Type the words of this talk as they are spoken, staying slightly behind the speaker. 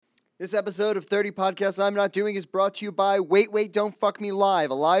This episode of 30 Podcasts I'm Not Doing is brought to you by Wait, Wait, Don't Fuck Me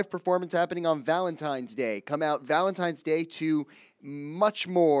Live, a live performance happening on Valentine's Day. Come out Valentine's Day to Much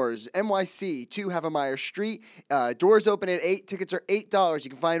More's, NYC, 2 Havemeyer Street. Doors open at 8. Tickets are $8.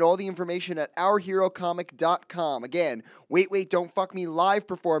 You can find all the information at OurHeroComic.com. Again, Wait, Wait, Don't Fuck Me live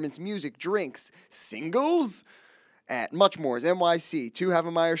performance, music, drinks, singles at Much More's, NYC, 2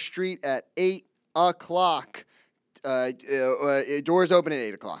 Havemeyer Street at 8 o'clock. Doors open at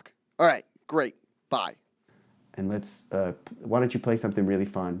 8 o'clock. All right, great. Bye. And let's. Why don't you play something really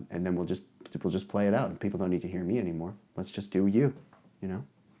fun, and then we'll just play it out. People don't need to hear me anymore. Let's just do you. You know.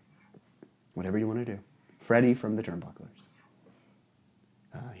 Whatever you want to do. Freddie from the Turnbucklers.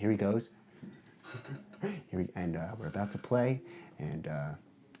 Here he goes. We're about to play, and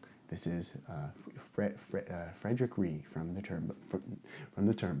this is Frederick Ree from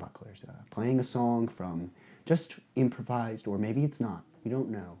the Turnbucklers, playing a song from just improvised, or maybe it's not. We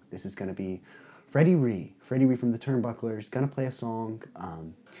don't know. This is going to be Freddie Ree from the Turnbucklers, going to play a song.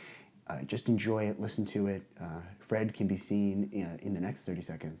 Just enjoy it, listen to it. Fred can be seen in the next 30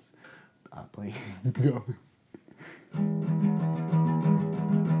 seconds playing. Go.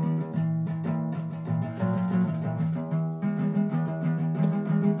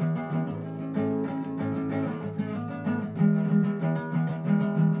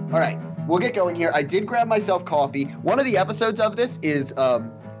 All right, we'll get going here. I did grab myself coffee. One of the episodes of this is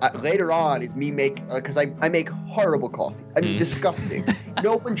later on is me because I make horrible coffee. I mean, disgusting.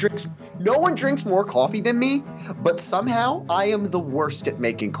 No one drinks more coffee than me, but somehow I am the worst at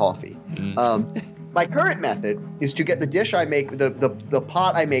making coffee. My current method is to get the dish I make, the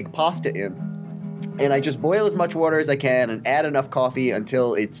pot I make pasta in, and I just boil as much water as I can and add enough coffee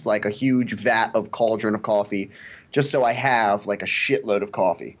until it's like a huge vat of cauldron of coffee, just so I have like a shitload of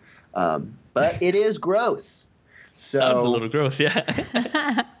coffee. But it is gross. Sounds a little gross,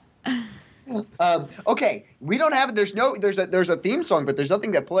 yeah. Okay, we don't have there's a theme song, but there's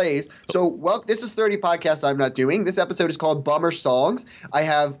nothing that plays. So, well, this is 30 Podcasts I'm Not Doing. This episode is called Bummer Songs. I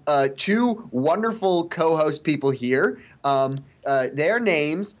have 2 wonderful co-host people here. Their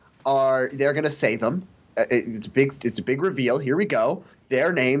names are, they're going to say them. It's a big reveal. Here we go.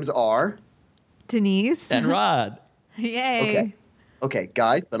 Their names are Denise and Rod. Yay. Okay,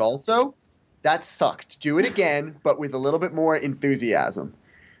 guys, but also that sucked. Do it again, but with a little bit more enthusiasm.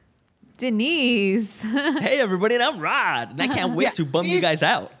 Denise. Hey, everybody, and I'm Rod. And I can't wait to bum you guys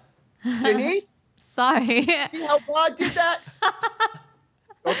out. Denise? Sorry. See how Rod did that?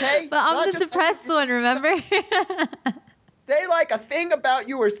 Okay? But I'm Rod the depressed one, remember? Say like a thing about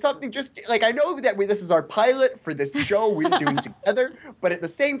you or something. Just like, I know that this is our pilot for this show we're doing together, but at the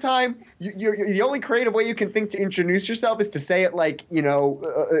same time, you're the only creative way you can think to introduce yourself is to say it like, you know,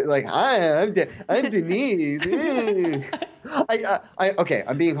 like, hi, I'm Denise. Okay,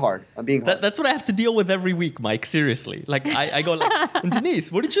 I'm being hard. That's what I have to deal with every week, Mike. Seriously. Like, I go like,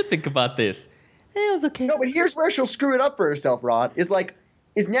 Denise, what did you think about this? It was okay. No, but here's where she'll screw it up for herself, Rod.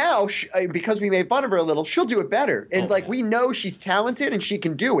 Is now, because we made fun of her a little, she'll do it better. And, we know she's talented and she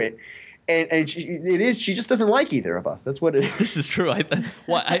can do it. And she just doesn't like either of us. That's what it is. This is true.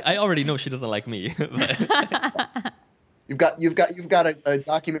 I already know she doesn't like me. You've got a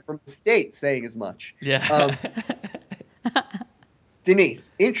document from the state saying as much. Yeah.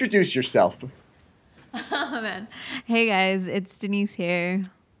 Denise, introduce yourself. Oh, man. Hey, guys. It's Denise here.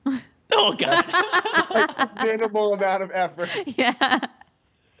 Oh, God. Minimal amount of effort. Yeah.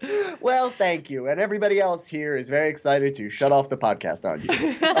 Well, thank you. And everybody else here is very excited to shut off the podcast on you.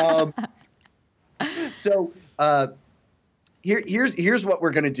 So here's what we're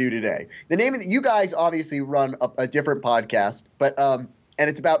going to do today. The name of you guys obviously run a different podcast, but and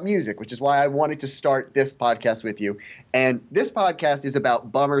it's about music, which is why I wanted to start this podcast with you. And this podcast is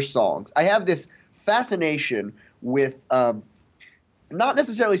about bummer songs. I have this fascination with not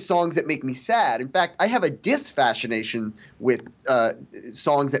necessarily songs that make me sad. In fact, I have a disfascination with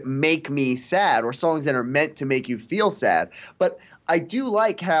songs that make me sad or songs that are meant to make you feel sad. But I do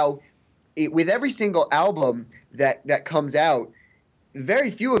like how with every single album that comes out,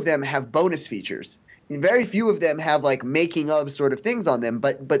 very few of them have bonus features. Very few of them have like making of sort of things on them,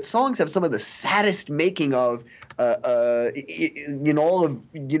 but songs have some of the saddest making of in all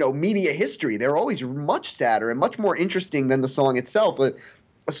of media history. They're always much sadder and much more interesting than the song itself. A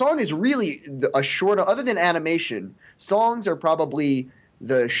song is really a short, other than animation, songs are probably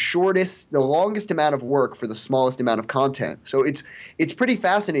the longest amount of work for the smallest amount of content. So it's pretty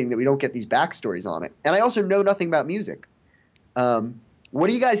fascinating that we don't get these backstories on it. And I also know nothing about music. What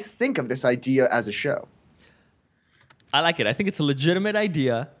do you guys think of this idea as a show? I like it. I think it's a legitimate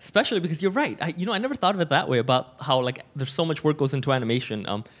idea, especially because you're right. I never thought of it that way about how like there's so much work goes into animation.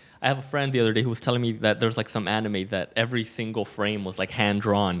 I have a friend the other day who was telling me that there's like some anime that every single frame was like hand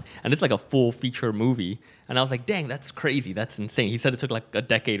drawn, and it's like a full feature movie. And I was like, dang, that's crazy. That's insane. He said it took like a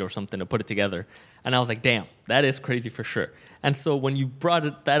decade or something to put it together. And I was like, damn, that is crazy for sure. And so when you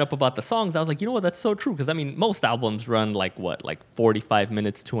brought that up about the songs, I was like, you know what, that's so true. Because I mean, most albums run like 45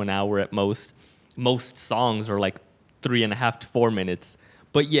 minutes to an hour at most. Most songs are like 3.5 to 4 minutes.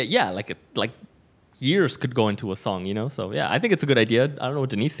 But yeah, like years could go into a song, you know? So yeah, I think it's a good idea. I don't know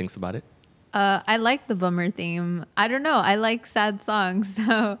what Denise thinks about it. I like the bummer theme. I don't know. I like sad songs.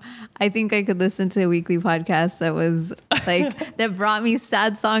 So I think I could listen to a weekly podcast that was like, that brought me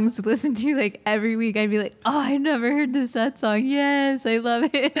sad songs to listen to like every week. I'd be like, oh, I never heard this sad song. Yes, I love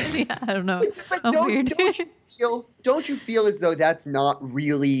it. Yeah, I don't know. But I'm weird. don't you feel as though that's not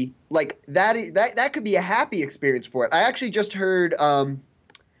really like that could be a happy experience for it? I actually just heard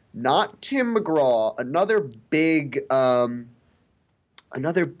not Tim McGraw, another big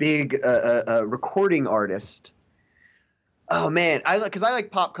recording artist. Oh man, I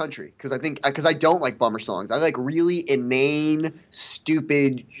like pop country because I don't like bummer songs. I like really inane,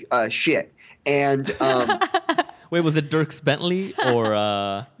 stupid shit. And Wait, was it Dierks Bentley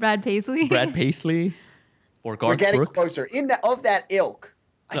or Brad Paisley? Brad Paisley or Garth we're getting Brooks? closer. Of that ilk,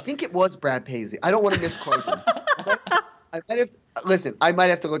 I think it was Brad Paisley. I don't want to misquote him. I might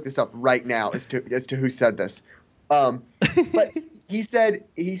have to look this up right now as to who said this. But he said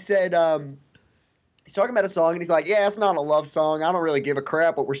he's talking about a song and he's like, yeah, it's not a love song. I don't really give a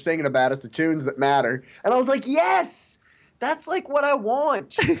crap what we're singing about. It's the tunes that matter. And I was like, yes, that's like what I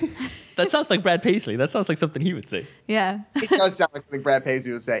want. That sounds like Brad Paisley. That sounds like something he would say. Yeah. It does sound like something Brad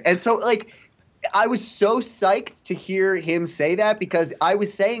Paisley would say. And so like, I was so psyched to hear him say that because I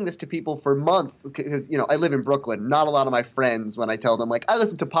was saying this to people for months because, you know, I live in Brooklyn. Not a lot of my friends, when I tell them, like, I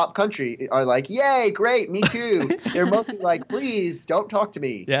listen to pop country, are like, yay, great, me too. They're mostly like, please, don't talk to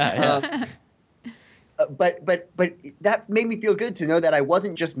me. Yeah. But that made me feel good to know that I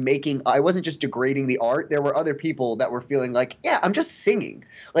wasn't just degrading the art. There were other people that were feeling like, yeah, I'm just singing.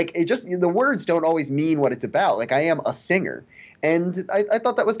 Like, the words don't always mean what it's about. Like, I am a singer. And I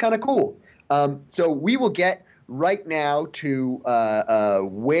thought that was kind of cool. So we will get right now to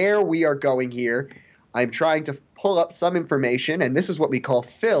where we are going here. I'm trying to pull up some information, and this is what we call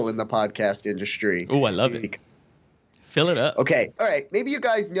fill in the podcast industry. Oh, I love it. Fill it up. Okay. All right. Maybe you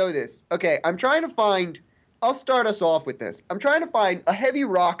guys know this. Okay. I'll start us off with this. I'm trying to find a heavy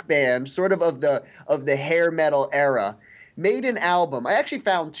rock band, sort of the hair metal era, made an album. I actually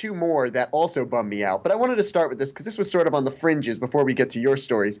found two more that also bummed me out, but I wanted to start with this because this was sort of on the fringes before we get to your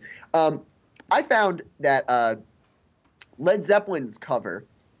stories. I found that Led Zeppelin's cover,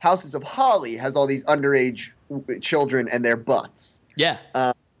 Houses of Holly, has all these underage children and their butts. Yeah.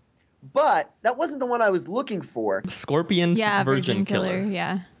 But that wasn't the one I was looking for. Scorpion's Virgin Killer.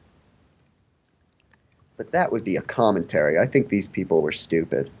 Yeah. But that would be a commentary. I think these people were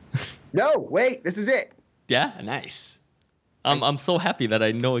stupid. No, wait, this is it. Yeah, nice. I'm so happy that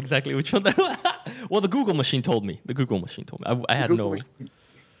I know exactly which one that was. Well, the Google machine told me. I had no...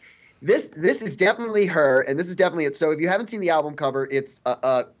 This is definitely her, and this is definitely it. So if you haven't seen the album cover, it's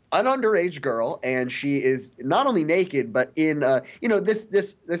an underage girl, and she is not only naked, but in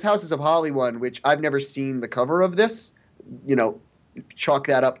this Houses of Holly one, which I've never seen the cover of this. You know, chalk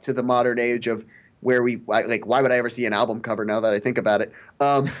that up to the modern age of where why would I ever see an album cover now that I think about it?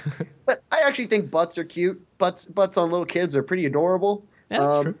 But I actually think butts are cute. Butts on little kids are pretty adorable. Yeah,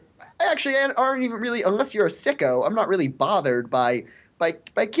 that's true. I actually aren't even really, unless you're a sicko, I'm not really bothered by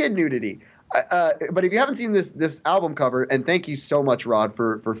kid nudity. But if you haven't seen this album cover, and thank you so much, Rod,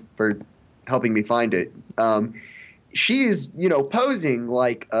 for helping me find it. She's posing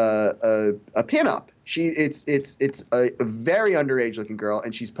like a pinup. It's a very underage looking girl,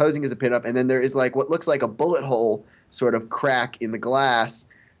 and she's posing as a pinup. And then there is like what looks like a bullet hole sort of crack in the glass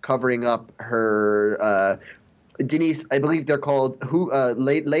covering up her. Denise, I believe they're called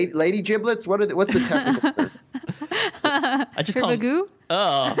lady giblets. What's the technical term? I just call Magoo?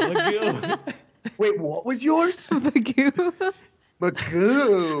 Oh, Magoo. Wait, what was yours? Magoo.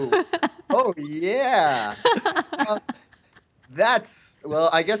 Magoo. Oh yeah.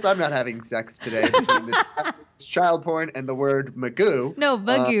 I guess I'm not having sex today between this child porn and the word Magoo. No,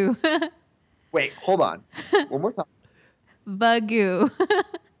 Bagoo. Wait, hold on. One more time. Bagoo.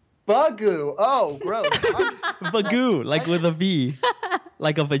 Bagoo. Oh, gross. Vagoo, like with a V.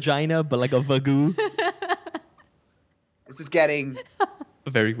 Like a vagina, but like a vagoo. This is getting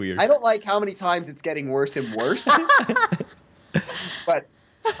very weird. I don't like how many times it's getting worse and worse. But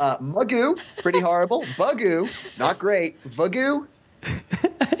Magoo, pretty horrible. Bagoo, not great. Vagoo.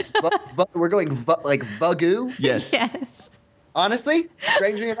 We're going like Vagoo. Yes. Yes. Honestly,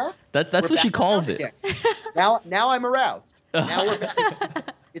 strangely enough, That's we're what she back on calls track it. again. Now I'm aroused. Now we're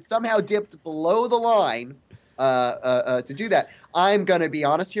back. It's somehow dipped below the line to do that. I'm gonna be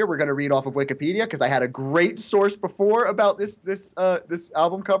honest here. We're gonna read off of Wikipedia because I had a great source before about this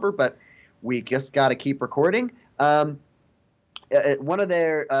album cover, but we just got to keep recording. One of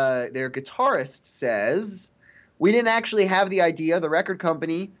their guitarists says, "We didn't actually have the idea. The record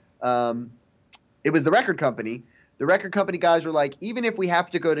company, it was the record company. The record company guys were like, even if we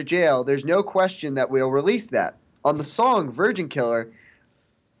have to go to jail, there's no question that we'll release that. On the song Virgin Killer,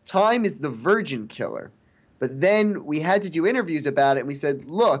 time is the virgin killer. But then we had to do interviews about it, and we said,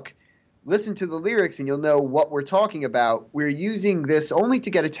 look, listen to the lyrics and you'll know what we're talking about. We're using this only to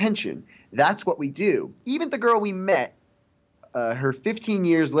get attention. That's what we do. Even the girl we met, her 15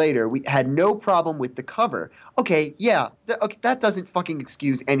 years later, we had no problem with the cover. Okay, yeah, that doesn't fucking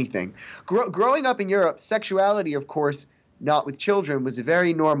excuse anything. Growing up in Europe, sexuality, of course, not with children, was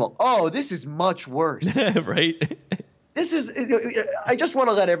very normal. Oh, this is much worse. Right? This is, I just want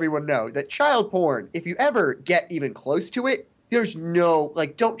to let everyone know that child porn, if you ever get even close to it, there's no,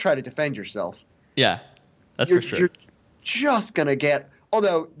 like, don't try to defend yourself. Yeah, that's for sure. You're just going to get,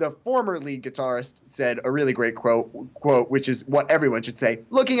 although the former lead guitarist said a really great quote, which is what everyone should say,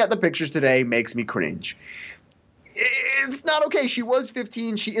 looking at the pictures today makes me cringe. It's not okay. She was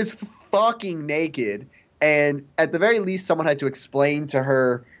 15. She is fucking naked. And at the very least, someone had to explain to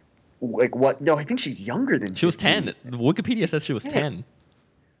her, like, what? No, I think she's younger than 15. She was 10. Wikipedia says she was 10.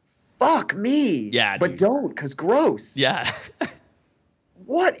 Fuck me. Yeah, but dude. don't, because gross. Yeah.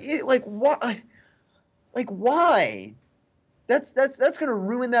 What? Like, what? Like, why? That's gonna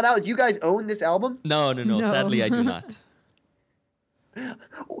ruin that out. You guys own this album? No. No. Sadly, I do not.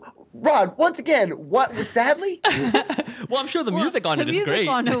 Rod, once again, what was sadly? Well, I'm sure the music on the it is music great.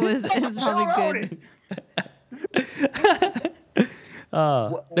 on it is probably good.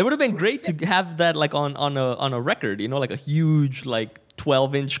 It would have been great to have that like on a record, you know, like a huge like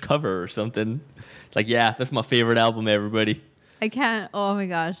 12-inch cover or something. It's like, yeah, that's my favorite album, everybody. I can't. Oh my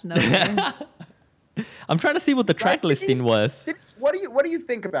gosh, no. way. I'm trying to see what the track listing was. What do you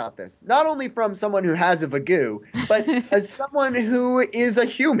think about this? Not only from someone who has a Vagoo, but as someone who is a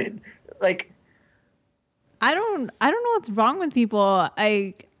human. Like, I don't know what's wrong with people.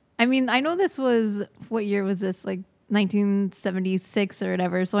 I mean, I know this was, what year was this? Like 1976 or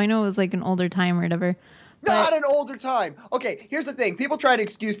whatever. So I know it was like an older time or whatever. Not an older time. Okay, here's the thing. People try to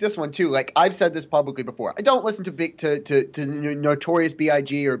excuse this one too. Like, I've said this publicly before. I don't listen to Notorious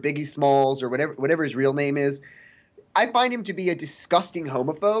B.I.G. or Biggie Smalls or whatever his real name is. I find him to be a disgusting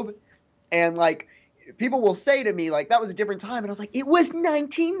homophobe. And like, people will say to me, like, that was a different time. And I was like, it was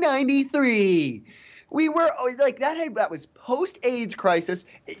 1993. We were like, that was post-AIDS crisis.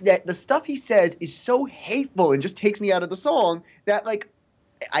 That the stuff he says is so hateful and just takes me out of the song that, like,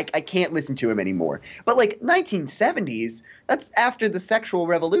 I can't listen to him anymore. But like 1970s, that's after the sexual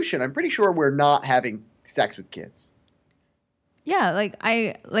revolution. I'm pretty sure we're not having sex with kids. Yeah,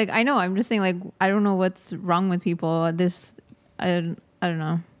 I know. I'm just saying, like, I don't know what's wrong with people. I don't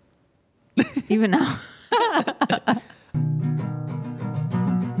know. Even now.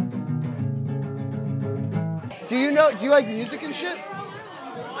 Do you like music and shit?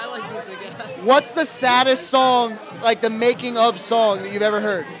 I like music, yeah. What's the saddest song, like the making of song that you've ever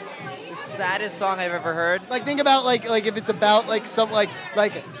heard? The saddest song I've ever heard. Like, think about like if it's about like some like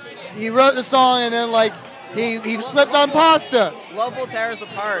he wrote the song and then like he slipped on pasta. Love Will Tear Us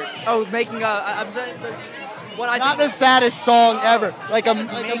Apart. Oh, making I'm saying what I Not think. the saddest song ever. Like a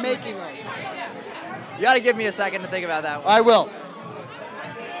making of. You gotta give me a second to think about that one. I will.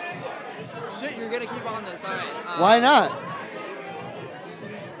 Shit, you're gonna keep on this. All right. Why not?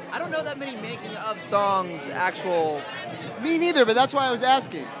 I don't know that many making of songs. Actual. Me neither, but that's why I was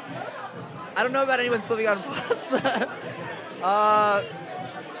asking. I don't know about anyone slipping on pasta.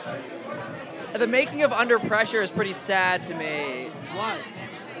 The making of Under Pressure is pretty sad to me. Why?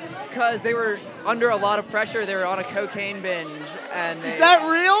 Because they were under a lot of pressure. They were on a cocaine binge, and Is that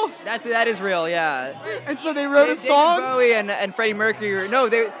real? that is real, yeah. And so they wrote a David song? Bowie and Freddie Mercury. No,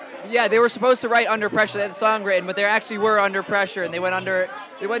 they were supposed to write Under Pressure. They had the song written, but they actually were under pressure, and they went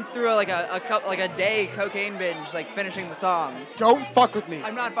through like a day cocaine binge, like finishing the song. Don't fuck with me.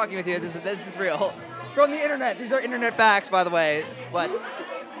 I'm not fucking with you. This is real. From the internet. These are internet facts, by the way. But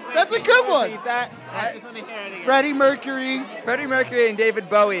That's a good one. Freddie Mercury. Freddie Mercury and David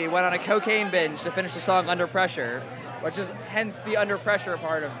Bowie went on a cocaine binge to finish the song Under Pressure, which is hence the Under Pressure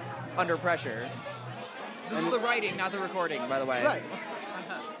part of Under Pressure. This is the writing, not the recording, by the way. Right.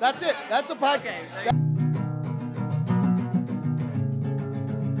 That's it. That's a podcast. Okay.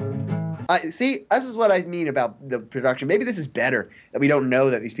 See, this is what I mean about the production. Maybe this is better that we don't know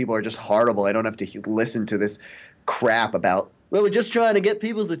that these people are just horrible. I don't have to listen to this crap about, well, we're just trying to get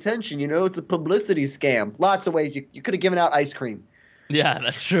people's attention. You know, it's a publicity scam. Lots of ways you could have given out ice cream. Yeah,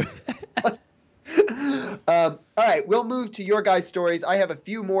 that's true. All right, we'll move to your guys' stories. I have a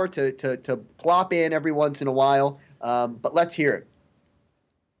few more to plop in every once in a while, but let's hear it.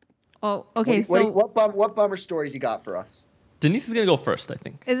 Oh, okay. What bummer stories you got for us? Denise is going to go first, I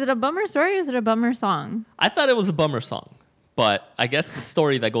think. Is it a bummer story or is it a bummer song? I thought it was a bummer song, but I guess the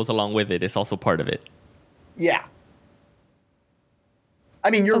story that goes along with it is also part of it. Yeah.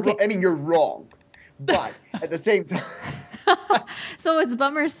 I mean, you're Okay. you're wrong, but at the same time, So it's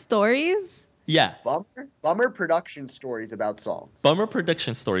bummer stories? Yeah. bummer production stories about songs. Bummer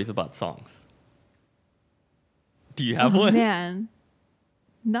production stories about songs. Do you have Oh, one? man.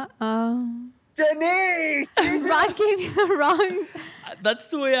 No, Denise! Rod gave me the wrong. That's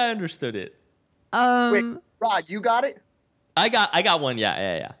the way I understood it. Wait, Rod, you got it? I got one.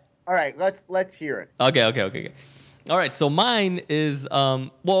 Yeah. All right, let's hear it. Okay. All right, so mine is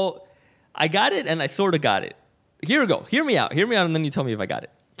well, I got it and I sort of got it. Here we go. Hear me out, and then you tell me if I got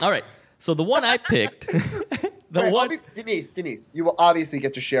it. All right. So the one I picked, Denise, you will obviously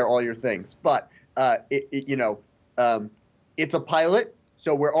get to share all your things, but it's a pilot,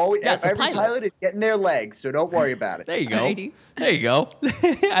 so we're always Yeah, it's a every pilot is getting their legs, so don't worry about it. There you go. Alrighty. There you go.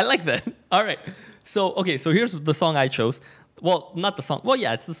 I like that. All right. So here's the song I chose. Well, not the song. Well,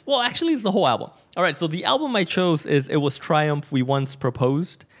 yeah, actually it's the whole album. All right. So the album I chose It Was Triumph We Once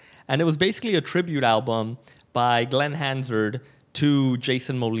Proposed, and it was basically a tribute album by Glenn Hansard to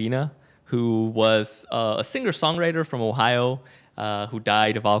Jason Molina, who was a singer-songwriter from Ohio, who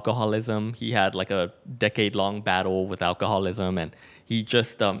died of alcoholism. He had like a decade-long battle with alcoholism, and he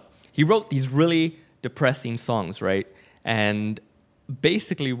just he wrote these really depressing songs, right? And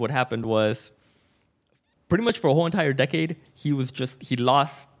basically what happened was, pretty much for a whole entire decade, he was just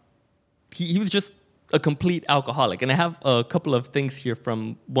a complete alcoholic. And I have a couple of things here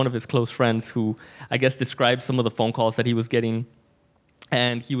from one of his close friends who I guess described some of the phone calls that he was getting.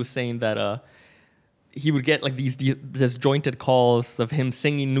 And he was saying that he would get like these disjointed calls of him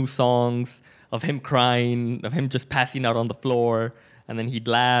singing new songs, of him crying, of him just passing out on the floor. And then he'd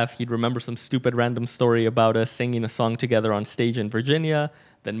laugh. He'd remember some stupid random story about us singing a song together on stage in Virginia,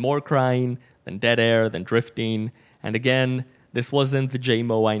 then more crying, then dead air, then drifting. And again, this wasn't the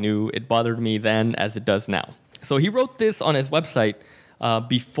J-Mo I knew. It bothered me then as it does now. So he wrote this on his website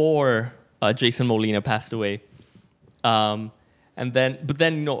before Jason Molina passed away. But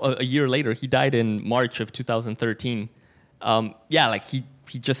then, a year later, he died in March of 2013.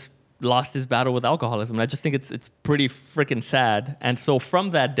 He just lost his battle with alcoholism. And I just think it's pretty freaking sad. And so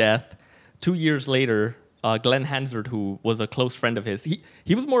from that death, 2 years later, Glenn Hansard, who was a close friend of his,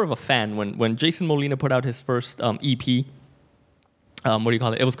 he was more of a fan. When Jason Molina put out his first EP, what do you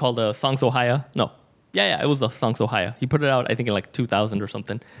call it? It was called Songs Ohio. No. Yeah, it was the Songs Ohio. He put it out, I think, in like 2000 or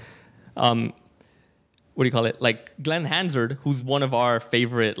something. What do you call it? Like Glenn Hansard, who's one of our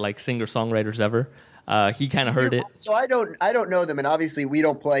favorite like singer-songwriters ever. He kind of heard it. So I don't know them, and obviously we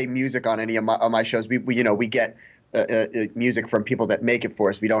don't play music on any of my shows. We get music from people that make it for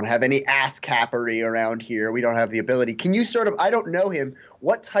us. We don't have any ASCAPery around here. We don't have the ability. Can you I don't know him.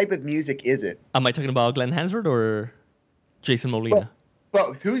 What type of music is it? Am I talking about Glenn Hansard or Jason Molina?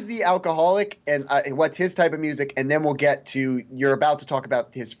 Both. Who's the alcoholic and what's his type of music? And then we'll get to, you're about to talk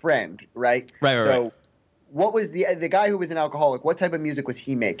about his friend, right? Right. So what was the guy who was an alcoholic, what type of music was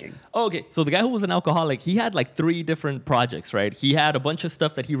he making? Oh, okay. So the guy who was an alcoholic, he had like 3 different projects, right? He had a bunch of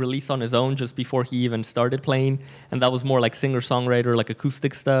stuff that he released on his own just before he even started playing. And that was more like singer-songwriter, like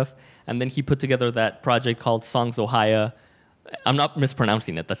acoustic stuff. And then he put together that project called Songs Ohio. I'm not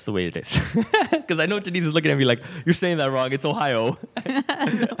mispronouncing it. That's the way it is. Because I know Denise is looking at me like, you're saying that wrong. It's Ohio.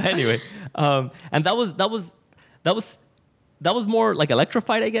 Anyway. And that was more like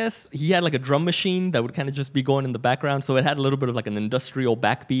electrified, I guess. He had like a drum machine that would kind of just be going in the background. So it had a little bit of like an industrial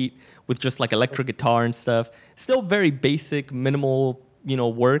backbeat with just like electric guitar and stuff. Still very basic, minimal,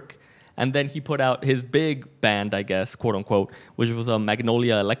 work. And then he put out his big band, I guess, quote unquote, which was a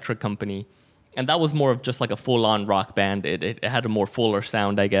Magnolia Electric Company. And that was more of just like a full-on rock band. It had a more fuller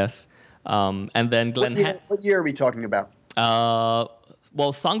sound, I guess. And then Glenn... What year are we talking about?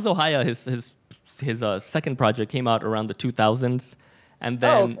 Well, Songs Ohio, his second project came out around the 2000s, and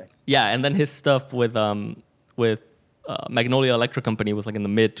then and then his stuff with Magnolia Electric Company was like in the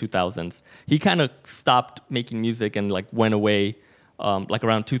mid 2000s. He kind of stopped making music and like went away like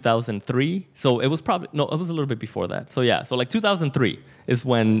around 2003. So it was it was a little bit before that. So like 2003 is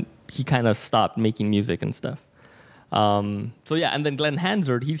when he kind of stopped making music and stuff. And then Glenn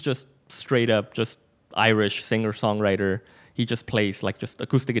Hansard, he's just straight up just Irish singer-songwriter. He just plays like just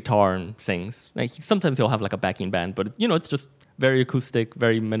acoustic guitar and sings. Like sometimes he'll have like a backing band, but it's just very acoustic,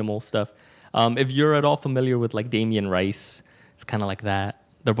 very minimal stuff. If you're at all familiar with like Damien Rice, it's kind of like that.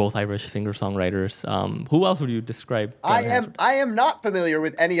 They're both Irish singer-songwriters. Who else would you describe? I am not familiar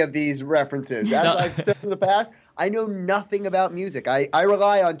with any of these references. As I've said in the past, I know nothing about music. I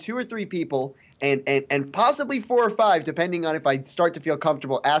rely on 2 or 3 people and possibly 4 or 5, depending on if I start to feel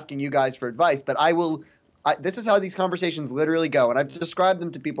comfortable asking you guys for advice. But this is how these conversations literally go. And I've described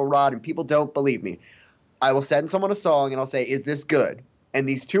them to people, Rod, and people don't believe me. I will send someone a song and I'll say, is this good? And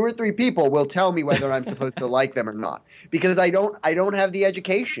these 2 or 3 people will tell me whether I'm supposed to like them or not, because I don't have the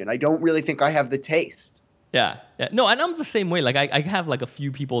education. I don't really think I have the taste. Yeah. No, and I'm the same way. Like I have like a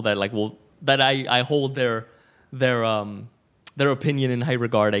few people that like that I hold their opinion in high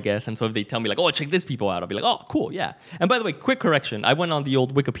regard, I guess. And so if they tell me like, oh, check these people out, I'll be like, oh, cool, yeah. And by the way, quick correction. I went on the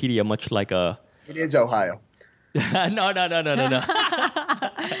old Wikipedia, much like a. It is Ohio. No.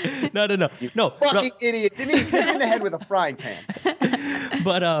 No. Fucking idiot. Denise, hit him in the head with a frying pan.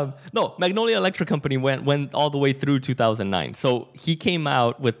 But no, Magnolia Electric Company went all the way through 2009. So he came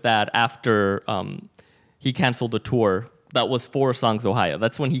out with that after he canceled the tour. That was 4 Songs Ohio.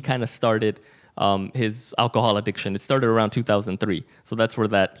 That's when he kind of started his alcohol addiction. It started around 2003. So that's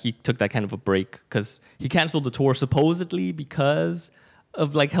where he took that kind of a break, because he canceled the tour supposedly because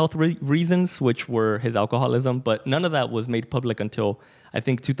of like health reasons, which were his alcoholism, but none of that was made public until I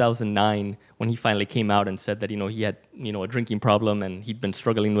think 2009, when he finally came out and said that he had a drinking problem and he'd been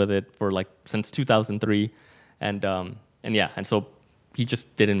struggling with it for like since 2003, and so he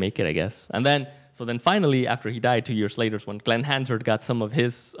just didn't make it, I guess. And then finally, after he died 2 years later, is when Glenn Hansard got some of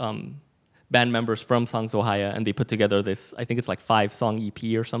his band members from Songs Ohio, and they put together this, I think it's like 5-song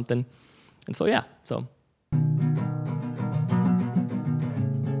EP or something, and so yeah, so.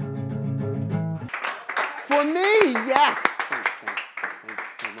 For me, yes. Thank you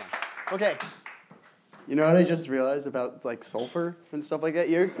so much. Okay. You know what I just realized about like sulfur and stuff like that?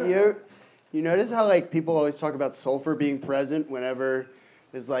 You notice how like people always talk about sulfur being present whenever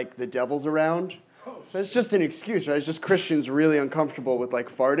there's like the devil's around? That's just an excuse, right? It's just Christians really uncomfortable with like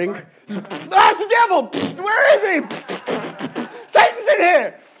farting. Ah, it's the devil! Where is he? Satan's in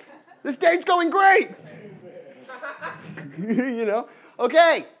here! This date's going great!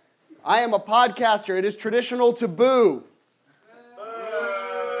 Okay. I am a podcaster. It is traditional to boo.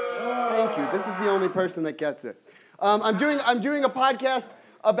 Thank you. This is the only person that gets it. I'm doing a podcast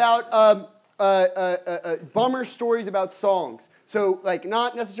about bummer stories about songs. So like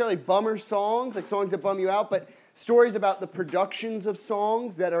not necessarily bummer songs, like songs that bum you out, but stories about the productions of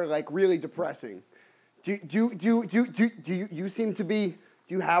songs that are like really depressing. Do you seem to be?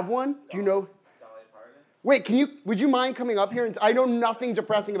 Do you have one? Do you know? Wait, would you mind coming up here? I know nothing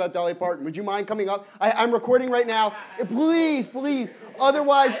depressing about Dolly Parton. Would you mind coming up? I'm recording right now. Please.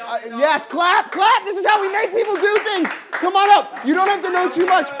 Otherwise, yes, clap. This is how we make people do things. Come on up. You don't have to know too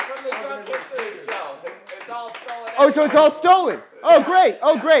much. Oh, so it's all stolen. Oh,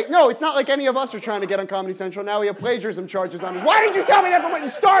 great. No, it's not like any of us are trying to get on Comedy Central. Now we have plagiarism charges on us. Why didn't you tell me that from when you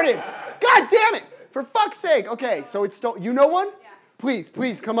started? God damn it. For fuck's sake. Okay, so it's stolen. You know one?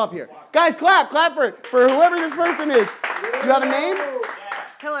 Please come up here. Guys, clap for whoever this person is. Do you have a name?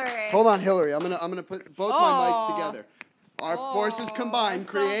 Hillary. Hold on, Hillary. I'm gonna put both my mics together. Our forces combined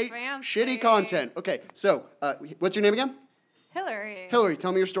create shitty content. Okay, so what's your name again? Hillary. Hillary,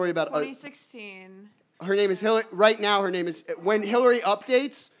 tell me your story about 2016. Her name is Hillary. Right now, her name is. When Hillary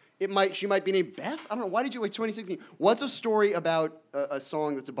updates, she might be named Beth. I don't know. Why did you wait 2016? What's a story about a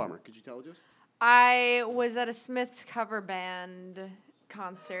song that's a bummer? Could you tell it to us? I was at a Smiths cover band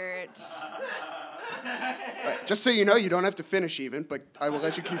concert. Right, just so you know, you don't have to finish even, but I will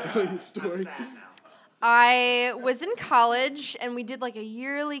let you keep telling the story. I was in college, and we did like a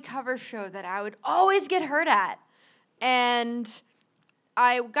yearly cover show that I would always get hurt at. And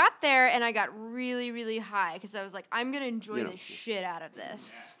I got there, and I got really, really high, because I was like, I'm going to enjoy the shit out of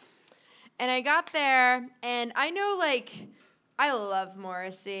this. And I got there, and I know, like, I love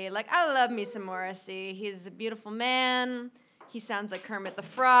Morrissey. Like, I love me some Morrissey. He's a beautiful man. He sounds like Kermit the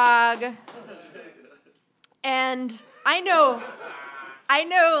Frog. And I know,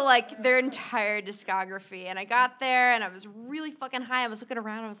 like, their entire discography. And I got there, and I was really fucking high. I was looking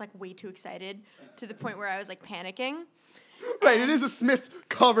around. I was, like, way too excited to the point where I was, like, panicking. Right, it is a Smiths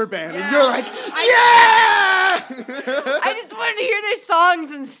cover band, Yeah. and you're like, I just wanted to hear their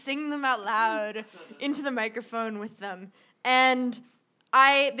songs and sing them out loud into the microphone with them. And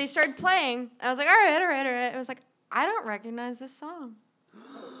they started playing, and I was like, all right. I was like, I don't recognize this song.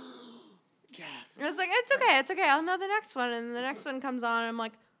 Yes. And I was like, it's okay, I'll know the next one. And the next one comes on, and I'm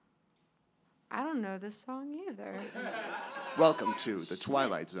like, I don't know this song either. Welcome to the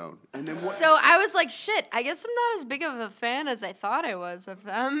Twilight Zone. And then what? So I was like, shit, I guess I'm not as big of a fan as I thought I was of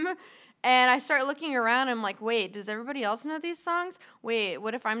them. And I start looking around, and I'm like, wait, does everybody else know these songs? Wait,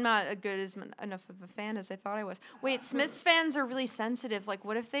 what if I'm not enough of a fan as I thought I was? Wait, Smiths fans are really sensitive. Like,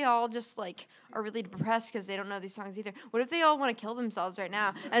 what if they all just, like, are really depressed because they don't know these songs either? What if they all want to kill themselves right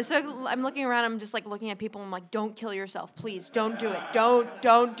now? And so I'm looking around, I'm just, like, looking at people, and I'm like, don't kill yourself, please. Don't do it.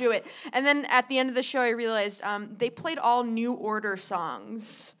 Don't do it. And then at the end of the show, I realized they played all New Order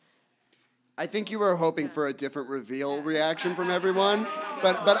songs. I think you were hoping for a different reveal reaction from everyone,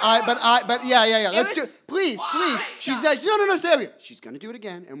 but yeah. Let's do it. Please. She says, no, stay here. She's gonna do it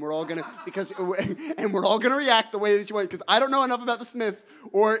again, and we're all gonna react the way that she wants, because I don't know enough about the Smiths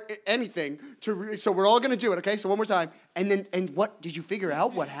or anything so we're all gonna do it. Okay, so one more time, and what did you figure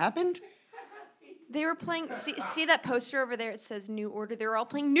out? What happened? They were playing. See that poster over there? It says New Order. They were all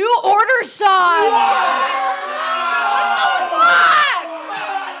playing New Order songs. What the fuck?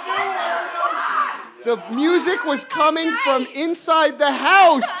 The music was coming from inside the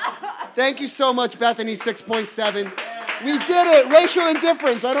house. Thank you so much, Bethany 6.7. We did it. Racial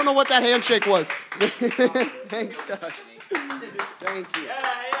indifference. I don't know what that handshake was. Thanks, guys. Thank you.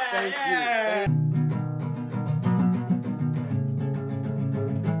 Thank you.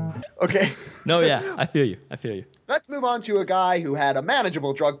 Okay. No, yeah, I feel you. Let's move on to a guy who had a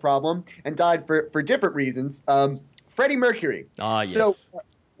manageable drug problem and died for different reasons. Freddie Mercury. Ah, yes. So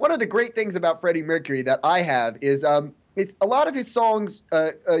one of the great things about Freddie Mercury that I have is it's a lot of his songs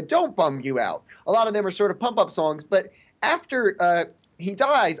don't bum you out. A lot of them are sort of pump-up songs, but after he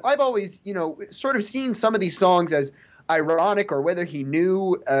dies, I've always, sort of seen some of these songs as ironic, or whether he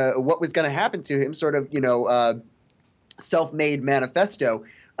knew what was going to happen to him, sort of, self-made manifesto.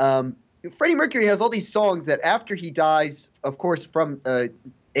 Freddie Mercury has all these songs that after he dies, of course, from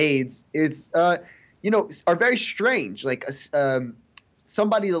AIDS, are very strange, like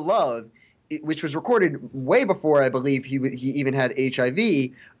Somebody to Love, which was recorded way before I believe he even had HIV,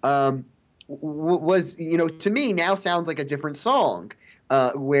 was, to me now sounds like a different song,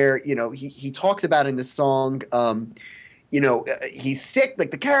 where, he talks about in the song, he's sick,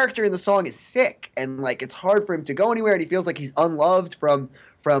 like the character in the song is sick, and like it's hard for him to go anywhere, and he feels like he's unloved from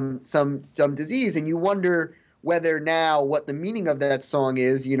some disease, and you wonder whether now what the meaning of that song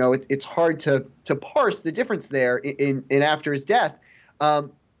is. It's hard to parse the difference there in after his death.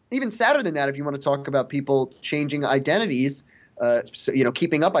 Even sadder than that, if you want to talk about people changing identities,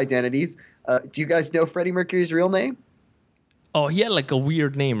 keeping up identities. Do you guys know Freddie Mercury's real name? Oh, he had like a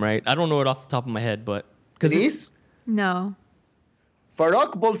weird name, right? I don't know it off the top of my head, but Denise? No.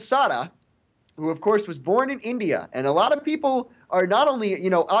 Farrokh Bulsara, who of course was born in India, and a lot of people are not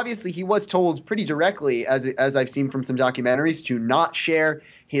only, obviously he was told pretty directly, as I've seen from some documentaries, to not share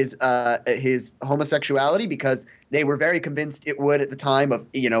his homosexuality, because they were very convinced it would, at the time of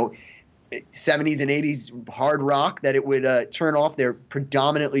 70s and 80s hard rock, that it would turn off their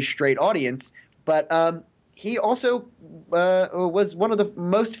predominantly straight audience. But he also was one of the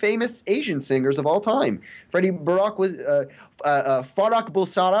most famous Asian singers of all time. Farrokh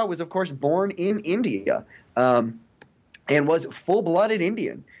Bulsara was, of course, born in India, and was full-blooded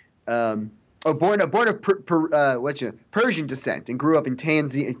Indian. Born of Persian descent, and grew up in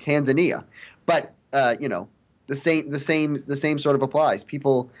Tanzania. But the same sort of applies.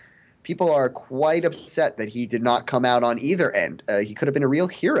 People are quite upset that he did not come out on either end. He could have been a real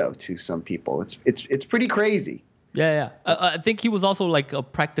hero to some people. It's pretty crazy. Yeah. I think he was also like a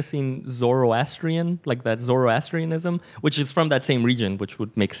practicing Zoroastrian, like that Zoroastrianism, which is from that same region, which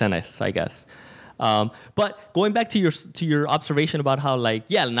would make sense, I guess. But going back to your observation about how, like,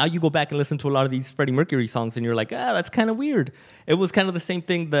 now you go back and listen to a lot of these Freddie Mercury songs, and you're like, that's kind of weird. It was kind of the same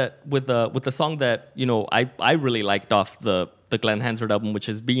thing that with the song that I really liked off the Glenn Hansard album, which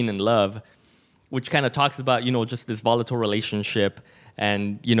is "Being in Love," which kind of talks about just this volatile relationship,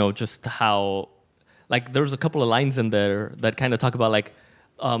 and just how, like, there's a couple of lines in there that kind of talk about, like,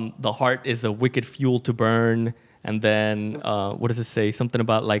 the heart is a wicked fuel to burn. And then what does it say? Something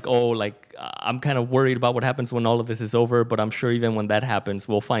about like, I'm kind of worried about what happens when all of this is over, but I'm sure even when that happens,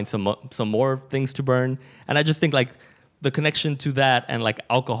 we'll find some more things to burn. And I just think like the connection to that and like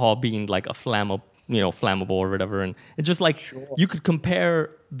alcohol being like a flammable or whatever, and it's just like you could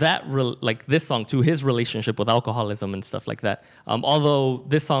compare that like this song to his relationship with alcoholism and stuff like that. Although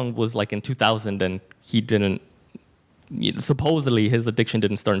this song was like in 2000 and he didn't. Supposedly his addiction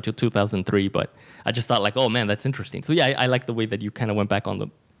didn't start until 2003, but I just thought like, oh man, that's interesting. So I like the way that you kind of went back on the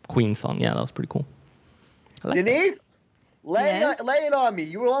Queen song. Yeah, that was pretty cool. Denise? Yes. lay it on me.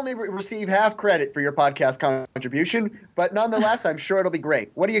 You will only receive half credit for your podcast contribution, but nonetheless, I'm sure it'll be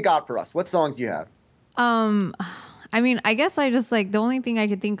great. What do you got for us? What songs do you have? I mean, I guess I just like the only thing I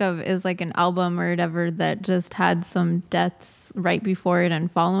could think of is like an album or whatever that just had some deaths right before it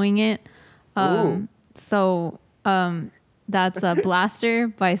and following it. Ooh. So that's Blaster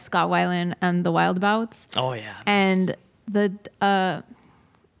by Scott Weiland and the Wildabouts. Oh yeah. And the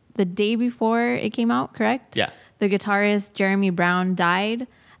day before it came out, correct? Yeah. The guitarist Jeremy Brown died,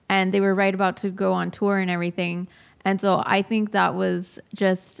 and they were right about to go on tour and everything. And so I think that was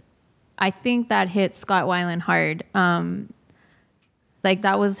just, I think that hit Scott Weiland hard. Like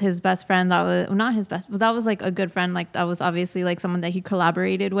that was his best friend. That was not his best, but that was like a good friend. Like that was obviously like someone that he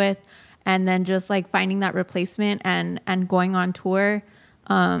collaborated with, and then just like finding that replacement and going on tour.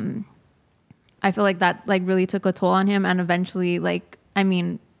 I feel like that like really took a toll on him, and eventually, like, I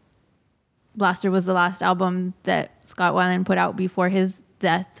mean, Blaster was the last album that Scott Weiland put out before his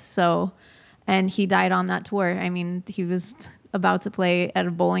death. So, and he died on that tour. I mean, he was about to play at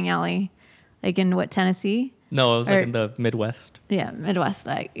a bowling alley, like in what, Tennessee? No, it was like in the Midwest. Yeah, Midwest.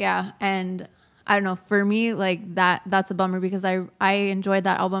 Like, yeah. And I don't know, for me, like that's a bummer because I enjoyed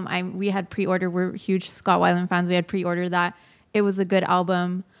that album. We had pre-ordered, we're huge Scott Weiland fans. We had pre-ordered that. It was a good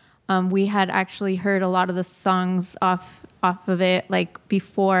album. We had actually heard a lot of the songs off of it, like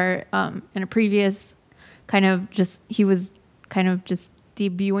before, in a previous kind of just, he was kind of just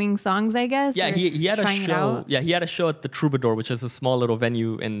debuting songs, I guess. Yeah, he had a trying it show. out. Yeah, he had a show at the Troubadour, which is a small little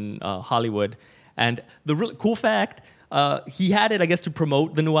venue in Hollywood. And the really cool fact, he had it, I guess, to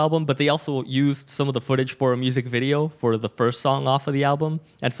promote the new album, but they also used some of the footage for a music video for the first song off of the album.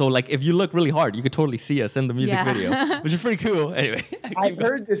 And so, like, if you look really hard, you could totally see us in the music Yeah. video, which is pretty cool. Anyway, I've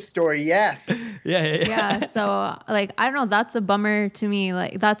heard this story, yes. Yeah, so like I don't know, that's a bummer to me.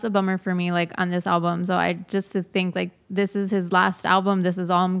 Like that's a bummer for me, like on this album. So I just to think like this is his last album, this is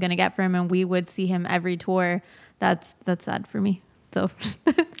all I'm gonna get from him, and we would see him every tour. That's sad for me. So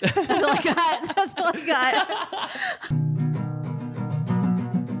that's all I got. That's all I got.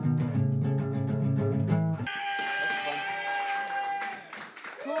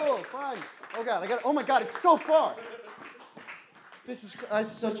 Cool, fun. Oh god, oh my god, it's so far. This is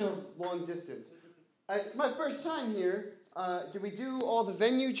such a long distance. It's my first time here. Did we do all the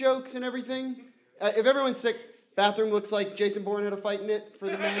venue jokes and everything? If everyone's sick, bathroom looks like Jason Bourne had a fight in it for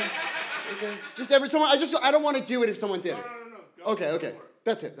the men. Okay. I don't want to do it if someone did it. No. Okay.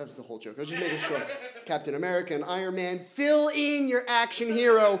 That's it. That was the whole joke. I was just making sure. Captain America and Iron Man, fill in your action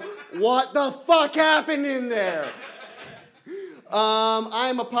hero. What the fuck happened in there?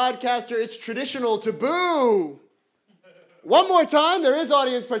 I'm a podcaster. It's traditional to boo. One more time, there is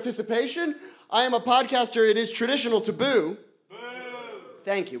audience participation. I am a podcaster. It is traditional to boo. Boo.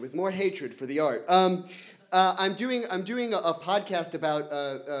 Thank you. With more hatred for the art. I'm doing a podcast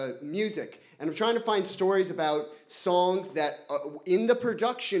about music, and I'm trying to find stories about songs that, in the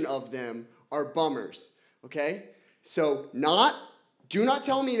production of them, are bummers. Okay, so do not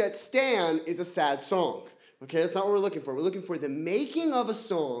tell me that Stan is a sad song. Okay, that's not what we're looking for. We're looking for the making of a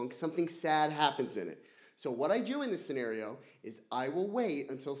song. Something sad happens in it. So what I do in this scenario is I will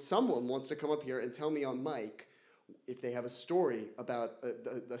wait until someone wants to come up here and tell me on mic if they have a story about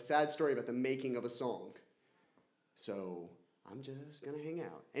a sad story about the making of a song. So I'm just gonna hang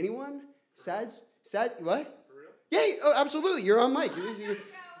out. Anyone? Sad? What? For real? Yeah. Oh, absolutely. You're on mic.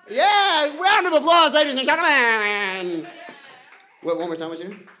 Yeah. Round of applause, ladies and gentlemen. What? One more time. What's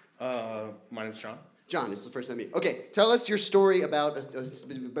your name? My name's John. John, this is the first time I meet. Okay, tell us your story about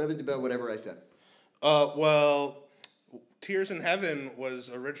whatever I said. Well, Tears in Heaven was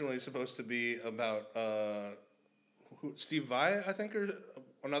originally supposed to be about Steve Vai, I think, or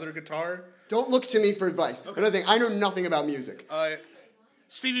another guitar. Don't look to me for advice. Okay. Another thing, I know nothing about music.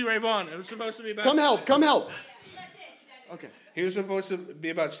 Stevie Ray Vaughan. It was supposed to be about... Come help. Okay. He was supposed to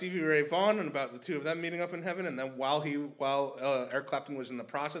be about Stevie Ray Vaughan and about the two of them meeting up in heaven, and then while Eric Clapton was in the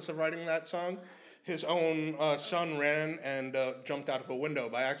process of writing that song, his own son ran and jumped out of a window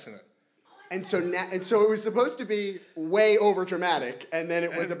by accident. And so it was supposed to be way over dramatic, and then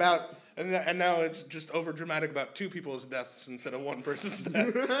it was about. And now it's just over dramatic about two people's deaths instead of one person's death.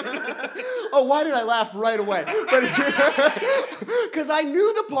 Oh, why did I laugh right away? Because I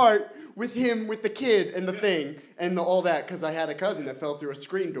knew the part with him, with the kid and the thing and all that, because I had a cousin that fell through a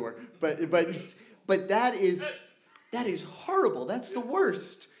screen door. But that is horrible. That's the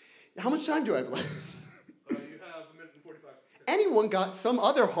worst. How much time do I have left? You have 1 minute and 45 seconds. Anyone got some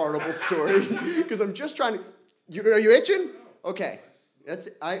other horrible story? Because I'm just trying to. Are you itching? Okay, that's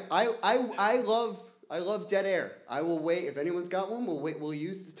I love dead air. I will wait if anyone's got one. We'll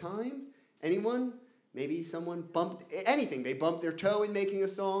use the time. Anyone? Maybe someone bumped anything. They bumped their toe in making a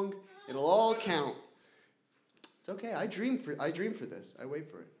song. It'll all count. It's okay. I dream for this. I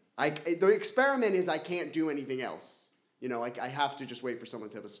wait for it. The experiment is I can't do anything else. You know, I have to just wait for someone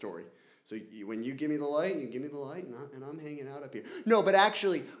to have a story. So when you give me the light, and I'm hanging out up here. No, but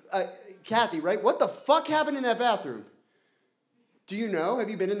actually, Kathy, right? What the fuck happened in that bathroom? Do you know? Have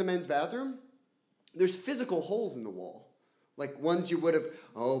you been in the men's bathroom? There's physical holes in the wall. Like ones you would have,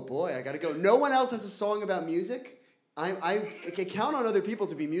 oh boy, I gotta go. No one else has a song about music. I can count on other people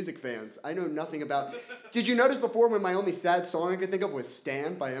to be music fans. I know nothing about. Did you notice before when my only sad song I could think of was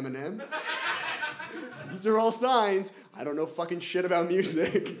Stand by Eminem? These are all signs. I don't know fucking shit about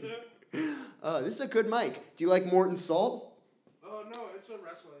music. This is a good mic. Do you like Morton Salt? Oh, no, it's a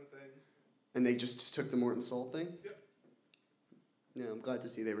wrestling thing. And they just took the Morton Salt thing? Yep. Yeah, I'm glad to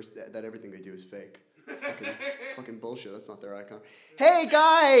see that everything they do is fake. It's fucking bullshit. That's not their icon. Hey,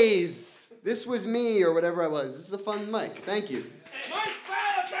 guys! This was me, or whatever I was. This is a fun mic. Thank you. Mike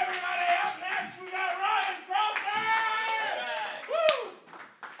Phillips, everybody! Up next, we got Ryan Croker!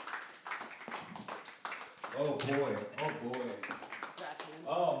 Oh, boy.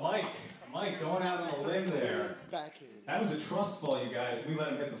 Oh, Mike going out on a limb there. That was a trust fall, you guys. We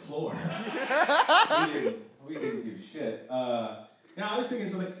let him hit the floor. we didn't do shit. Now, I was thinking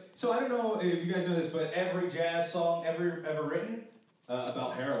something. So I don't know if you guys know this, but every jazz song ever written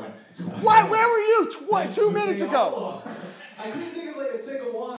about heroin. Why? Where were you 2 minutes ago? I couldn't think of like a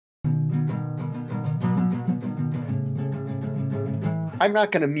single one. I'm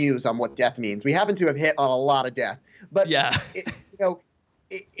not going to muse on what death means. We happen to have hit on a lot of death. But, Yeah.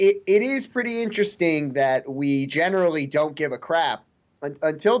 it is pretty interesting that we generally don't give a crap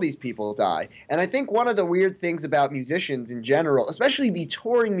until these people die. And I think one of the weird things about musicians in general, especially the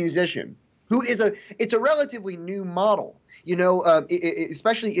touring musician, who is it's a relatively new model,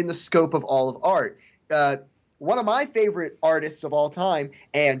 especially in the scope of all of art. One of my favorite artists of all time,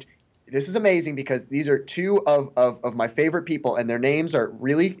 and this is amazing because these are two of my favorite people, and their names are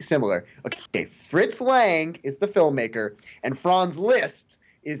really similar. Okay, Fritz Lang is the filmmaker, and Franz Liszt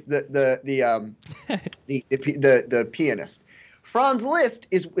is the pianist. Franz Liszt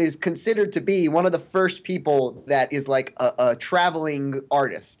is considered to be one of the first people that is like a traveling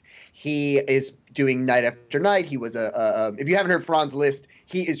artist. He is doing Night After Night. He was if you haven't heard Franz Liszt,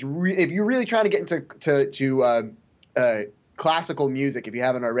 he is if you're really trying to get into classical music, if you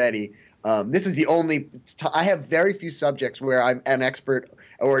haven't already, this is the only I have very few subjects where I'm an expert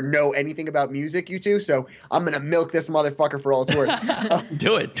or know anything about music, you two, so I'm gonna milk this motherfucker for all it's worth.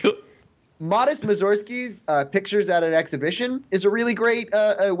 Do it. Modest Mussorgsky's Pictures at an Exhibition is a really great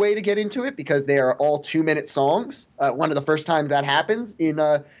way to get into it because they are all 2-minute songs. One of the first times that happens in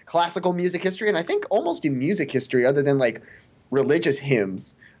classical music history, and I think almost in music history other than like religious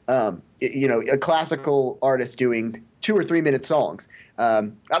hymns. A classical artist doing 2 or 3 minute songs.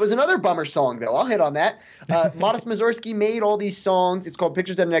 That was another bummer song, though. I'll hit on that. Modest Mussorgsky made all these songs. It's called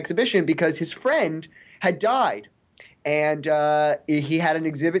Pictures at an Exhibition because his friend had died. And he had an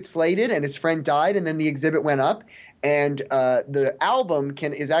exhibit slated, and his friend died, and then the exhibit went up. And the album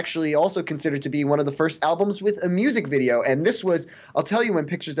is actually also considered to be one of the first albums with a music video. And this was, I'll tell you when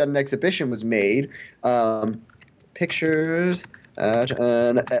Pictures at an Exhibition was made. Nonetheless,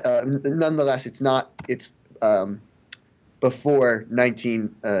 it's before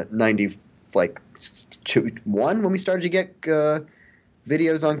 1990, like 1 when we started to get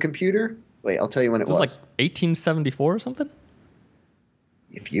videos on computer. Wait, I'll tell you when it was. Like 1874 or something?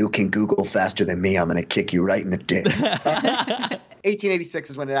 If you can Google faster than me, I'm going to kick you right in the dick. 1886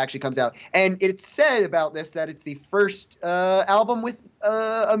 is when it actually comes out. And it's said about this that it's the first album with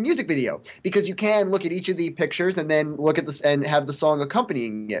a music video because you can look at each of the pictures and then look at this and have the song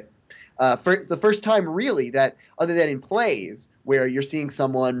accompanying it. For the first time, really, that other than in plays where you're seeing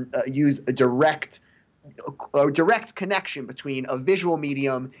someone use a direct connection between a visual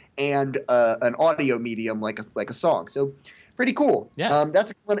medium and an audio medium like a song. So pretty cool. Yeah.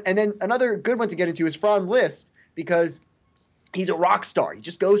 That's a good one. And then another good one to get into is Franz Liszt because he's a rock star. He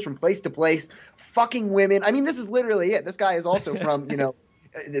just goes from place to place, fucking women. I mean, this is literally it. This guy is also from,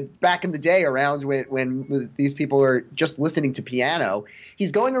 back in the day around when these people are just listening to piano.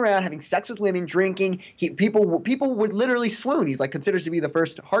 He's going around having sex with women, drinking. People would literally swoon. He's like considered to be the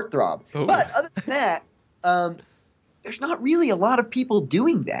first heartthrob. Ooh. But other than that, there's not really a lot of people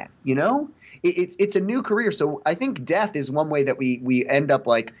doing that, It's a new career. So I think death is one way that we end up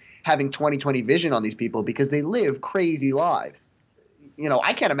like having 20/20 vision on these people because they live crazy lives.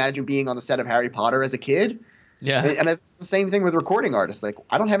 I can't imagine being on the set of Harry Potter as a kid. Yeah. And it's the same thing with recording artists. Like,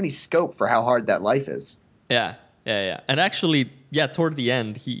 I don't have any scope for how hard that life is. Yeah. And actually, toward the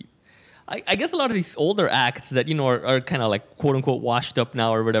end, I guess a lot of these older acts that, are kind of like quote unquote washed up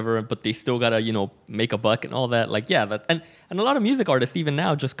now or whatever, but they still gotta, make a buck and all that. Like, yeah, and a lot of music artists even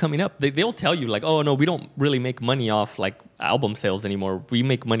now just coming up, they'll tell you like, oh no, we don't really make money off like album sales anymore. We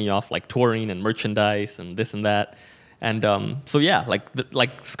make money off like touring and merchandise and this and that. And so yeah, like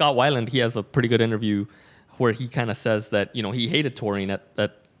Scott Weiland, he has a pretty good interview where he kind of says that, he hated touring at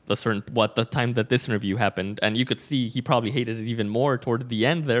the time that this interview happened, and you could see he probably hated it even more toward the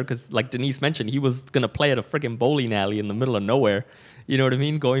end there, because like Denise mentioned, he was gonna play at a freaking bowling alley in the middle of nowhere. You know what I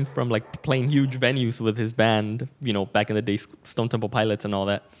mean? Going from like playing huge venues with his band, back in the day, Stone Temple Pilots and all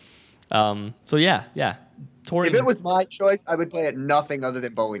that. So yeah, touring. If it was my choice, I would play at nothing other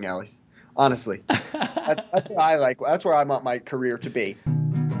than bowling alleys. Honestly, that's what I like. That's where I want my career to be.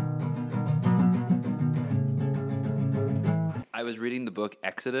 I was reading the book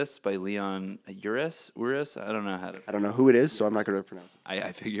Exodus by Leon Uris. I don't know how to. I don't know who it is, so I'm not going to pronounce it.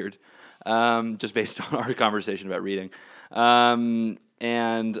 I figured, just based on our conversation about reading, and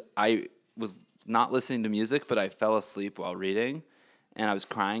I was not listening to music, but I fell asleep while reading, and I was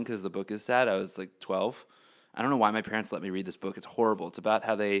crying because the book is sad. I was like 12. I don't know why my parents let me read this book. It's horrible. It's about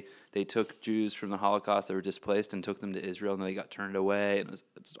how they took Jews from the Holocaust that were displaced and took them to Israel, and they got turned away. And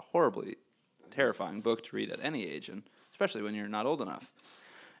it's a horribly terrifying book to read at any age, and especially when you're not old enough.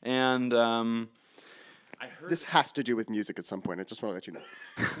 And I heard this has to do with music at some point. I just want to let you know.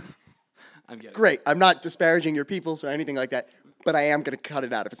 I'm getting Great. I'm not disparaging your peoples or anything like that, but I am going to cut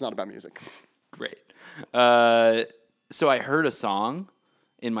it out if it's not about music. Great. So I heard a song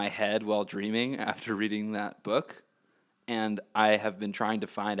in my head while dreaming after reading that book, and I have been trying to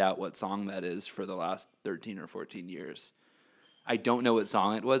find out what song that is for the last 13 or 14 years. I don't know what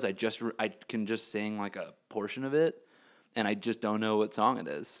song it was. I can just sing like a portion of it, and I just don't know what song it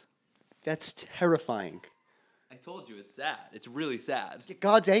is. That's terrifying. I told you, it's sad. It's really sad.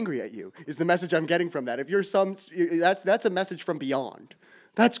 God's angry at you is the message I'm getting from that. If you're that's a message from beyond.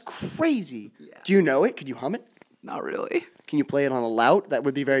 That's crazy. Yeah. Do you know it? Could you hum it? Not really. Can you play it on a loud? That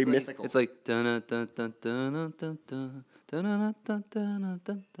would be very mythical. It's like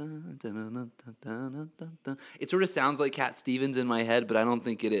it sort of sounds like Cat Stevens in my head, but I don't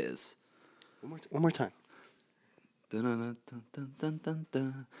think it is. One more time. Well,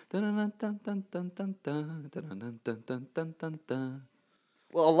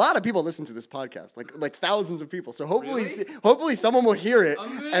 a lot of people listen to this podcast, like thousands of people. So hopefully, hopefully someone will hear it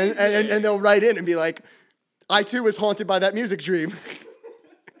and they'll write in and be like, "I too was haunted by that music dream.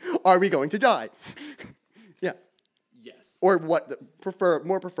 Are we going to die?" Yeah. Yes. Or more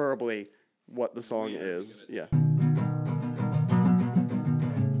preferably, what the song is. Yeah.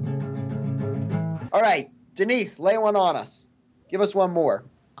 All right, Denise, lay one on us. Give us one more.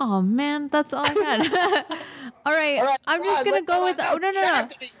 Oh man, that's all I had. All right, I'm just gonna go with. Oh no.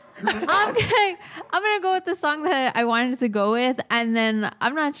 I'm gonna go with the song that I wanted to go with, and then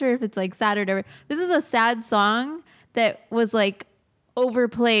I'm not sure if it's like sad or whatever. This is a sad song that was like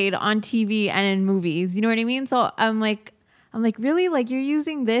overplayed on TV and in movies. You know what I mean? So I'm like, really? Like you're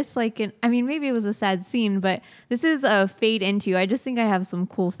using this maybe it was a sad scene, but this is a Fade Into. I just think I have some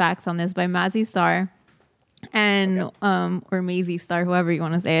cool facts on this by Mazzy Star, and or Maisie Star, whoever you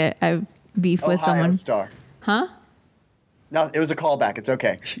want to say it. I've beef with Ohio someone. Star. Huh? No, it was a callback. It's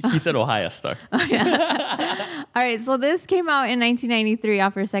okay. He said Ohio Star. Oh, yeah. All right. So this came out in 1993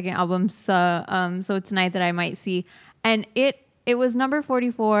 off her second album, So Tonight That I Might See. And it was number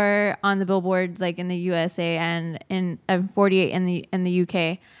 44 on the billboards, like in the USA, and in 48 in the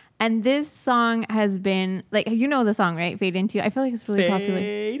UK. And this song has been like, you know the song, right? Fade Into. I feel like it's really popular.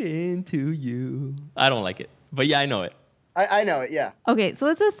 Fade into you. I don't like it, but yeah, I know it. I know it, yeah. Okay, so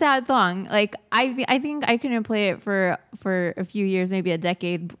it's a sad song. Like I think I couldn't play it for a few years, maybe a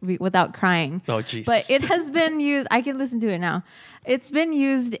decade, without crying. Oh, jeez. But it has been used. I can listen to it now. It's been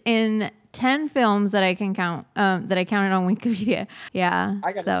used in 10 films that I can count. That I counted on Wikipedia. Yeah.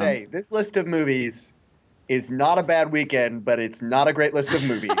 I gotta say, this list of movies is not a bad weekend, but it's not a great list of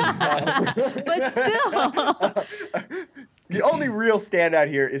movies. But still. The only real standout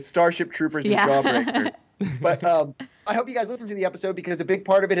here is Starship Troopers and Jawbreaker. But I hope you guys listen to the episode, because a big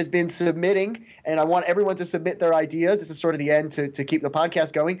part of it has been submitting, and I want everyone to submit their ideas. This is sort of the end to keep the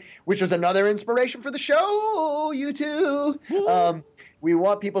podcast going, which was another inspiration for the show, you two. We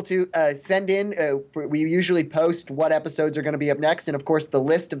want people to send in. We usually post what episodes are going to be up next, and of course the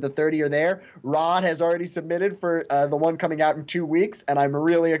list of the 30 are there. Rod has already submitted for the one coming out in 2 weeks, and I'm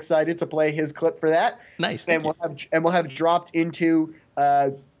really excited to play his clip for that. Nice. And we'll have dropped into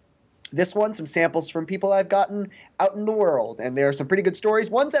this one some samples from people I've gotten out in the world, and there are some pretty good stories,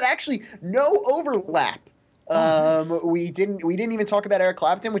 ones that actually no overlap We didn't even talk about Eric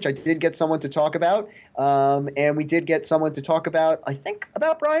Clapton, which I did get someone to talk about. And we did get someone to talk about, I think,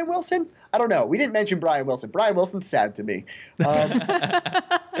 about Brian Wilson. I don't know. We didn't mention Brian Wilson. Brian Wilson's sad to me.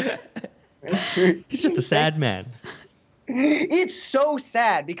 He's just a sad man. It's so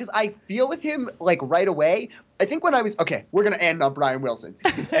sad because I feel with him like right away. I think when I was we're gonna end on Brian Wilson,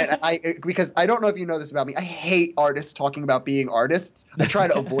 and because I don't know if you know this about me. I hate artists talking about being artists. I try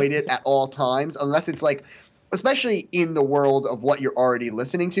to avoid it at all times, unless it's like, especially in the world of what you're already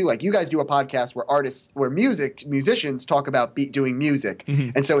listening to. Like you guys do a podcast where musicians talk about doing music,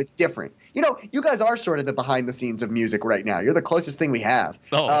 and so it's different. You know, you guys are sort of the behind the scenes of music right now. You're the closest thing we have.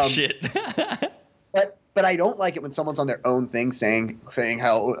 Oh shit. But I don't like it when someone's on their own thing saying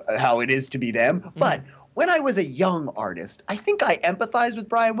how it is to be them. But when I was a young artist, I think I empathized with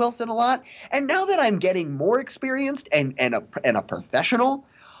Brian Wilson a lot. And now that I'm getting more experienced and a professional,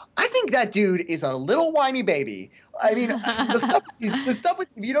 I think that dude is a little whiny baby. I mean, the stuff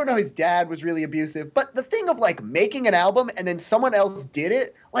with, if you don't know, his dad was really abusive. But the thing of like making an album and then someone else did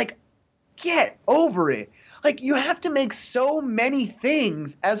it, like, get over it. Like, you have to make so many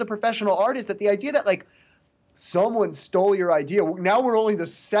things as a professional artist that the idea that like someone stole your idea. Now we're only the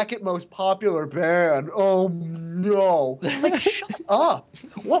second most popular band. Oh no! Like, shut up!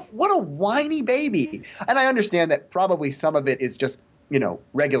 What a whiny baby! And I understand that probably some of it is just, you know,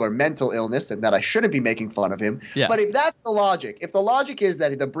 regular mental illness and that I shouldn't be making fun of him. Yeah. But if that's the logic, if the logic is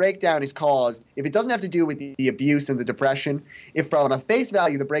that the breakdown is caused, if it doesn't have to do with the abuse and the depression, if from a face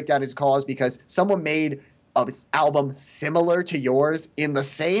value the breakdown is caused because someone made an album similar to yours in the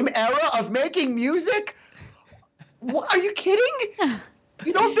same era of making music, what, are you kidding?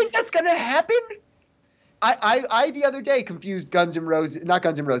 You don't think that's going to happen? I the other day confused Guns N' Roses and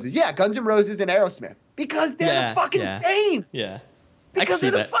Aerosmith because they're the fucking same. Yeah. Because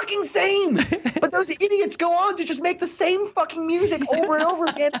they're the fucking same. But those idiots go on to just make the same fucking music over and over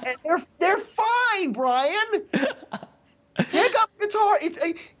again, and they're fine, Brian. Pick up guitar.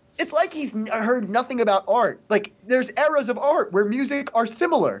 It's like he's heard nothing about art. Like, there's eras of art where music are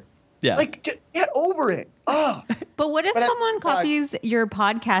similar. Yeah. Like, just get over it. Oh. But what if someone copies your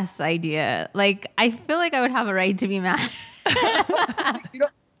podcast idea? Like, I feel like I would have a right to be mad.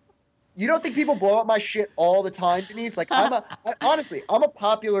 You don't think people blow up my shit all the time, Denise? Like, honestly, I'm a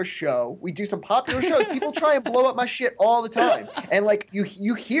popular show. We do some popular shows. People try and blow up my shit all the time. And like,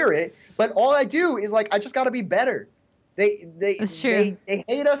 you hear it, but all I do is like, I just got to be better. They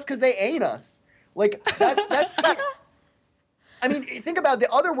hate us because they ain't us. Like, that's it. I mean, think about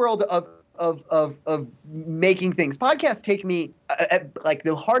the other world of making things. Podcasts take me like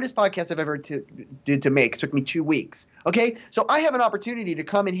the hardest podcast I've ever did to make took me 2 weeks. Okay, so I have an opportunity to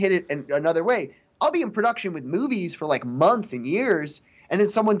come and hit it in another way. I'll be in production with movies for like months and years, and then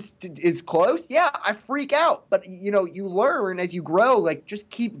someone is close. Yeah, I freak out, but you know, you learn as you grow. Like, just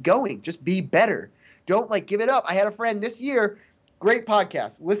keep going, just be better. Don't like give it up. I had a friend this year. Great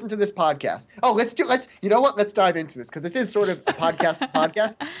podcast. Listen to this podcast. Oh, you know what? Let's dive into this because this is sort of a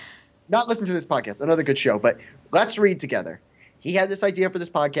podcast. Not listen to this podcast, another good show, but Let's Read Together. He had this idea for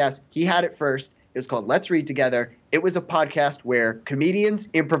this podcast. He had it first. It was called Let's Read Together. It was a podcast where comedians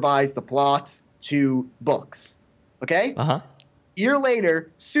improvise the plots to books. Okay? Uh-huh. Year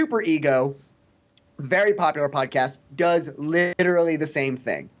later, Super Ego, very popular podcast, does literally the same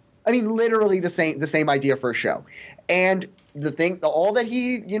thing. I mean, literally the same idea for a show. And all that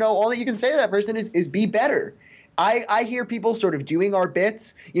you can say to that person is be better. I hear people sort of doing our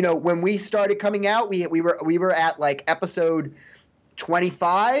bits. You know, when we started coming out, we were at like episode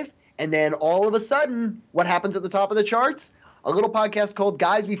 25, and then all of a sudden, what happens at the top of the charts? A little podcast called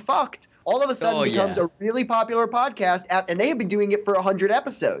Guys We Fucked all of a sudden becomes a really popular podcast, and they have been doing it for 100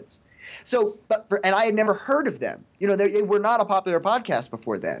 episodes. So, and I had never heard of them. You know, they were not a popular podcast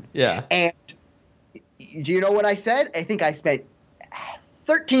before then. Yeah. And do you know what I said? I think I spent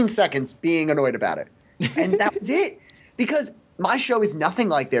 13 seconds being annoyed about it. And that was it. Because my show is nothing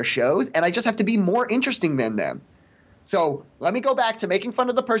like their shows, and I just have to be more interesting than them. So let me go back to making fun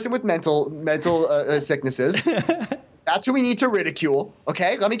of the person with mental sicknesses. That's who we need to ridicule.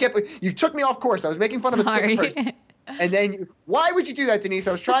 Okay? You took me off course. I was making fun of a sick person. And then, why would you do that, Denise?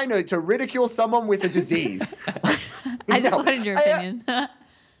 I was trying to ridicule someone with a disease. I just wanted your opinion.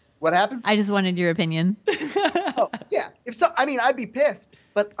 What happened? I just wanted your opinion. Oh, yeah. I'd be pissed.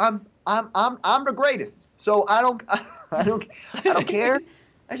 But I'm the greatest. So I don't care.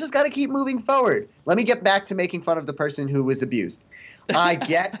 I just got to keep moving forward. Let me get back to making fun of the person who was abused. I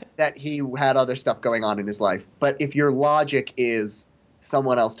get that he had other stuff going on in his life, but if your logic is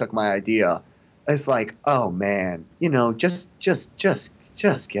someone else took my idea, it's like, oh man, you know, just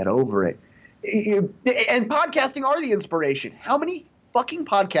get over it. And podcasting are the inspiration. How many fucking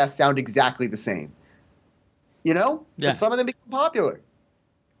podcasts sound exactly the same? You know? Yeah. And some of them become popular.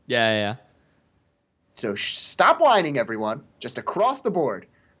 Yeah. So stop whining, everyone. Just across the board.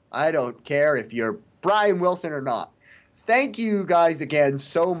 I don't care if you're Brian Wilson or not. Thank you guys again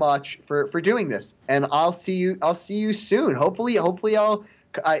so much for doing this, and I'll see you soon. Hopefully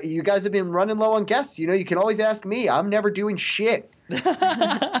you guys have been running low on guests. You know, you can always ask me. I'm never doing shit.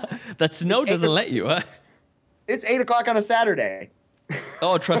 That snow doesn't let you, huh? It's 8:00 on a Saturday.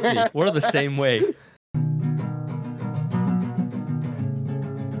 Oh, trust me, we're the same way.